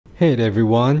Hey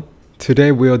everyone,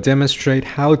 today we'll demonstrate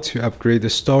how to upgrade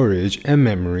the storage and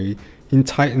memory in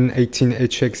Titan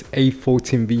A18HX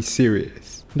A14V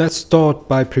series. Let's start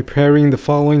by preparing the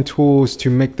following tools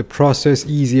to make the process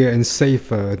easier and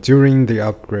safer during the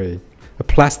upgrade. A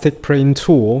plastic praying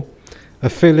tool, a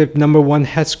Phillips No. 1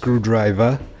 head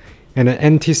screwdriver, and an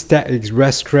anti-static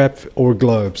red strap or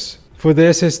gloves. For the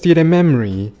SSD and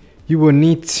memory, you will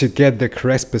need to get the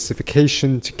correct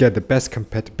specification to get the best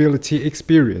compatibility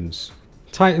experience.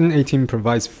 Titan 18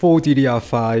 provides 4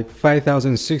 DDR5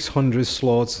 5600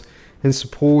 slots and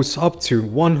supports up to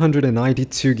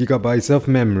 192 GB of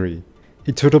memory.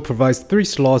 It total provides 3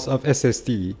 slots of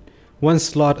SSD, 1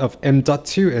 slot of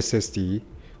M.2 SSD,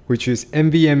 which is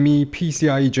NVMe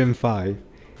PCIe Gen 5,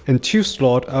 and 2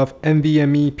 slots of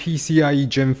NVMe PCIe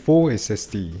Gen 4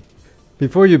 SSD.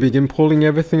 Before you begin pulling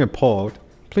everything apart,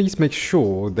 please make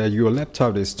sure that your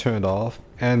laptop is turned off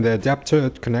and the adapter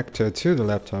connector to the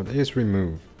laptop is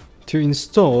removed. To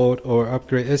install or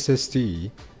upgrade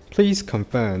SSD, please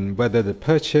confirm whether the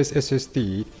purchased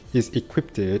SSD is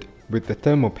equipped with the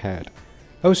thermal pad.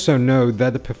 Also note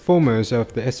that the performance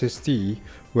of the SSD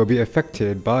will be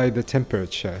affected by the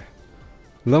temperature.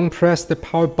 Long press the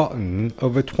power button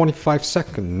over 25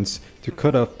 seconds to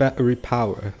cut off battery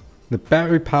power. The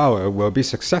battery power will be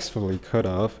successfully cut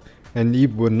off and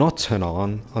it will not turn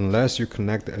on unless you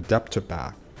connect the adapter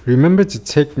back. Remember to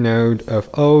take note of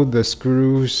all the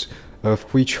screws of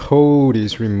which hole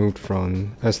is removed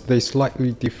from, as they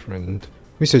slightly different.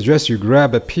 We suggest you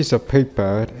grab a piece of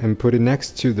paper and put it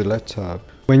next to the laptop.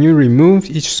 When you remove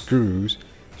each screw,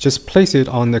 just place it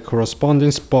on the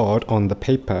corresponding spot on the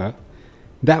paper.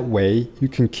 That way you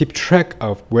can keep track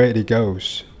of where it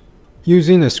goes.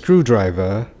 Using a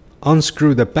screwdriver,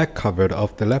 unscrew the back cover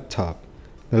of the laptop.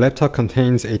 The laptop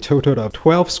contains a total of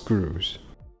 12 screws.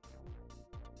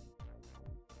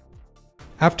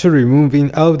 After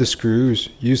removing all the screws,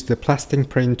 use the plastic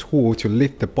praying tool to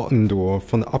lift the button door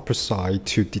from the upper side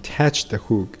to detach the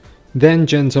hook. Then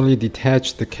gently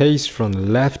detach the case from the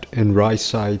left and right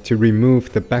side to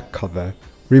remove the back cover.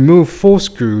 Remove 4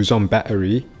 screws on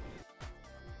battery.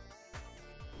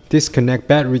 Disconnect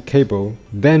battery cable,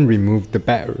 then remove the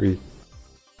battery.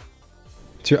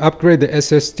 To upgrade the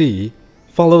SSD,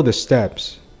 follow the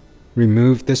steps.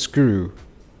 Remove the screw.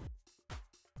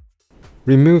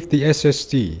 Remove the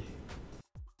SSD.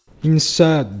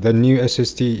 Insert the new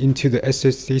SSD into the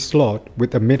SSD slot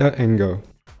with a middle angle.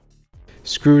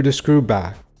 Screw the screw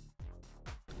back.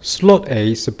 Slot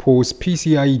A supports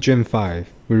PCIe Gen 5.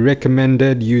 We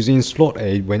recommended using Slot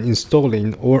A when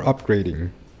installing or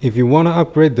upgrading. If you want to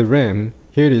upgrade the RAM,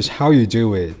 here is how you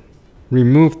do it.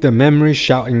 Remove the memory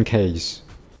shut-in case.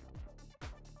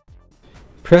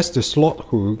 Press the slot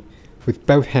hook with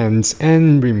both hands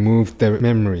and remove the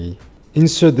memory.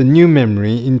 Insert the new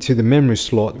memory into the memory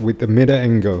slot with a middle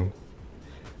angle.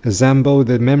 Assemble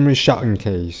the memory shut-in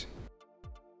case.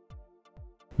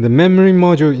 The memory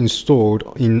module installed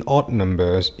in odd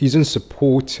numbers isn't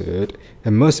supported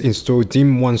and must install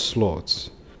DIMM1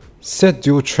 slots. Set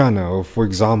dual channel, for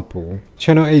example,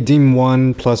 channel A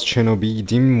DIMM1 plus channel B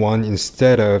DIMM1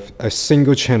 instead of a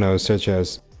single channel such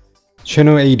as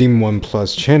channel A DIMM1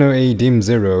 plus channel A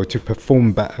DIMM0 to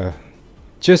perform better.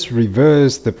 Just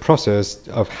reverse the process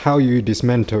of how you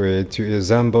dismantle it to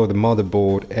assemble the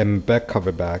motherboard and back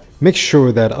cover back. Make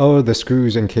sure that all the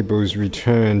screws and cables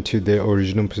return to their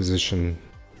original position.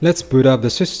 Let's boot up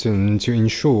the system to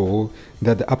ensure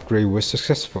that the upgrade was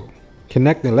successful.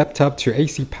 Connect the laptop to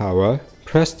AC power,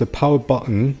 press the power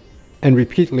button, and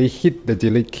repeatedly hit the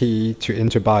delete key to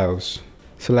enter BIOS.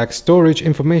 Select Storage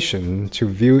Information to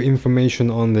view information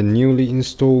on the newly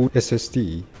installed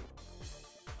SSD.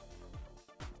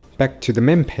 Back to the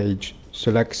main page,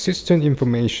 select System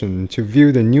Information to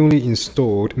view the newly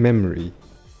installed memory.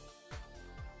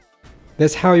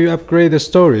 That's how you upgrade the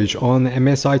storage on the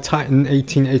MSI Titan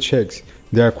 18HX.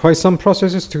 There are quite some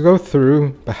processes to go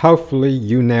through, but hopefully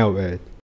you nailed it.